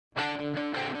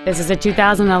This is a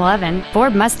 2011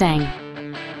 Ford Mustang.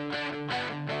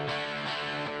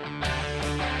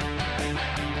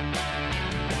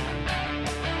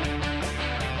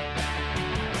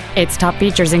 Its top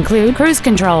features include cruise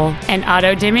control, an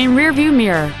auto-dimming rear-view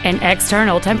mirror, an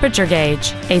external temperature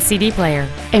gauge, a CD player,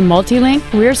 a multi-link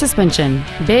rear suspension,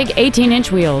 big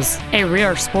 18-inch wheels, a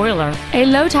rear spoiler, a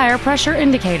low tire pressure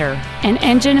indicator, an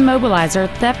engine immobilizer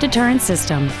theft deterrent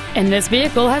system, and this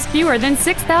vehicle has fewer than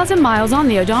 6,000 miles on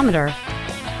the odometer.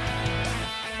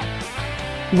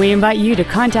 We invite you to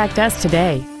contact us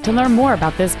today to learn more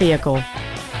about this vehicle.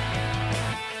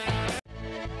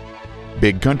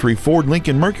 Big Country Ford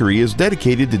Lincoln Mercury is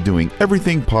dedicated to doing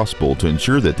everything possible to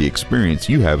ensure that the experience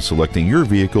you have selecting your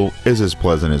vehicle is as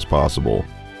pleasant as possible.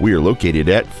 We are located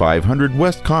at 500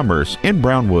 West Commerce in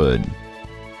Brownwood.